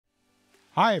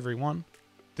Hi everyone,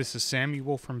 this is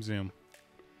Samuel from Zoom.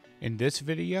 In this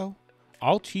video,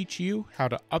 I'll teach you how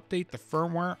to update the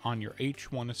firmware on your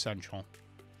H1essential.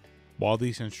 While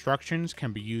these instructions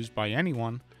can be used by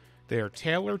anyone, they are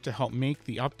tailored to help make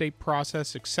the update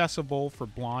process accessible for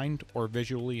blind or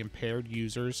visually impaired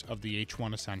users of the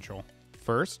H1essential.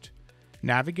 First,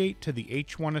 navigate to the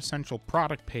H1essential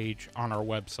product page on our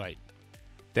website.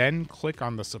 Then click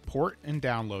on the Support and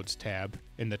Downloads tab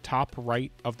in the top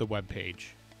right of the web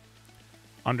page.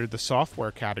 Under the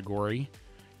Software category,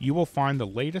 you will find the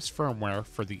latest firmware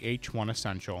for the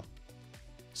H1essential.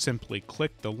 Simply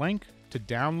click the link to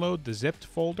download the zipped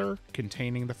folder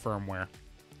containing the firmware.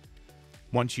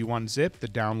 Once you unzip the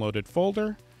downloaded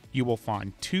folder, you will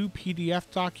find two PDF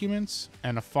documents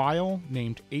and a file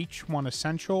named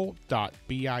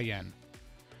H1essential.bin.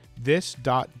 This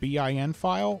 .bin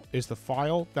file is the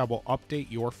file that will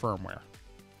update your firmware.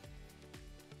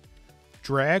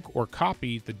 Drag or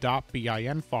copy the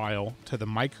 .bin file to the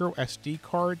micro SD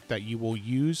card that you will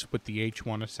use with the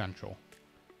H1essential.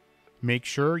 Make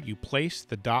sure you place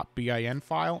the .bin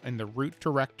file in the root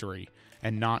directory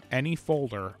and not any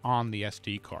folder on the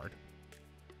SD card.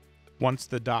 Once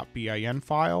the .bin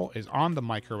file is on the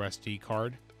micro SD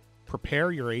card,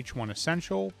 prepare your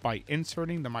H1essential by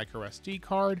inserting the micro SD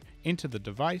card into the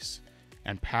device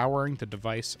and powering the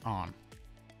device on.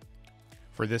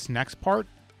 For this next part,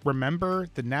 remember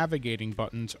the navigating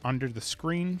buttons under the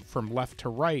screen from left to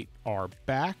right are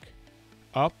back,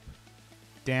 up,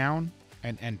 down,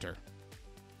 and enter.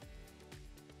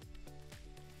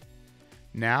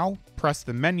 Now, press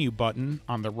the menu button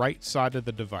on the right side of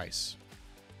the device.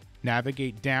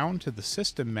 Navigate down to the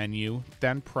System menu,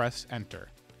 then press Enter.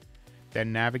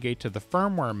 Then navigate to the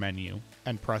Firmware menu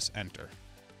and press Enter.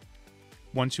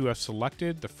 Once you have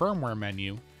selected the Firmware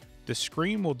menu, the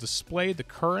screen will display the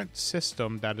current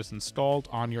system that is installed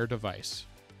on your device.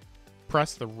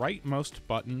 Press the rightmost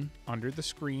button under the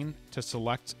screen to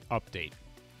select Update.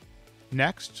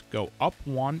 Next, go up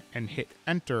one and hit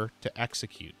Enter to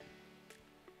execute.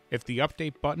 If the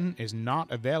update button is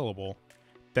not available,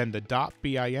 then the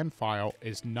 .bin file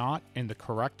is not in the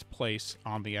correct place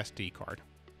on the SD card.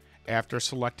 After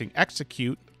selecting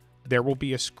Execute, there will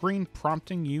be a screen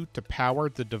prompting you to power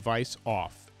the device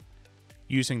off.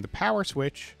 Using the power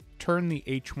switch, turn the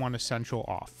H1essential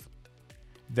off.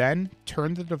 Then,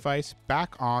 turn the device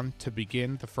back on to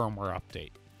begin the firmware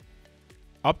update.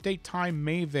 Update time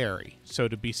may vary, so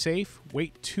to be safe,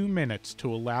 wait 2 minutes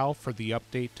to allow for the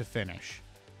update to finish.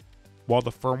 While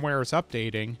the firmware is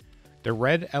updating, the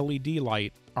red LED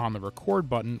light on the record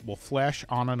button will flash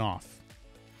on and off.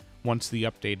 Once the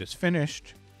update is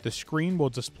finished, the screen will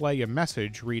display a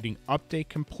message reading Update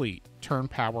Complete, turn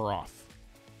power off.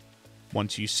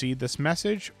 Once you see this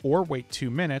message, or wait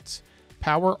 2 minutes,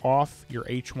 power off your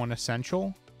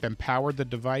H1essential, then power the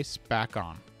device back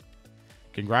on.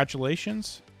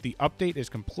 Congratulations, the update is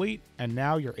complete and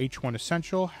now your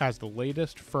H1essential has the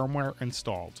latest firmware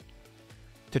installed.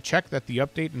 To check that the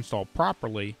update installed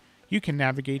properly, you can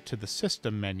navigate to the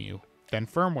System menu, then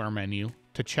Firmware menu,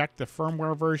 to check the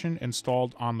firmware version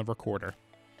installed on the recorder.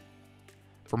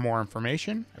 For more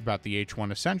information about the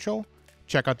H1essential,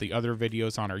 check out the other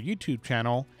videos on our YouTube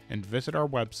channel and visit our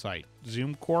website,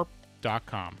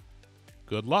 zoomcorp.com.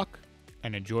 Good luck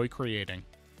and enjoy creating.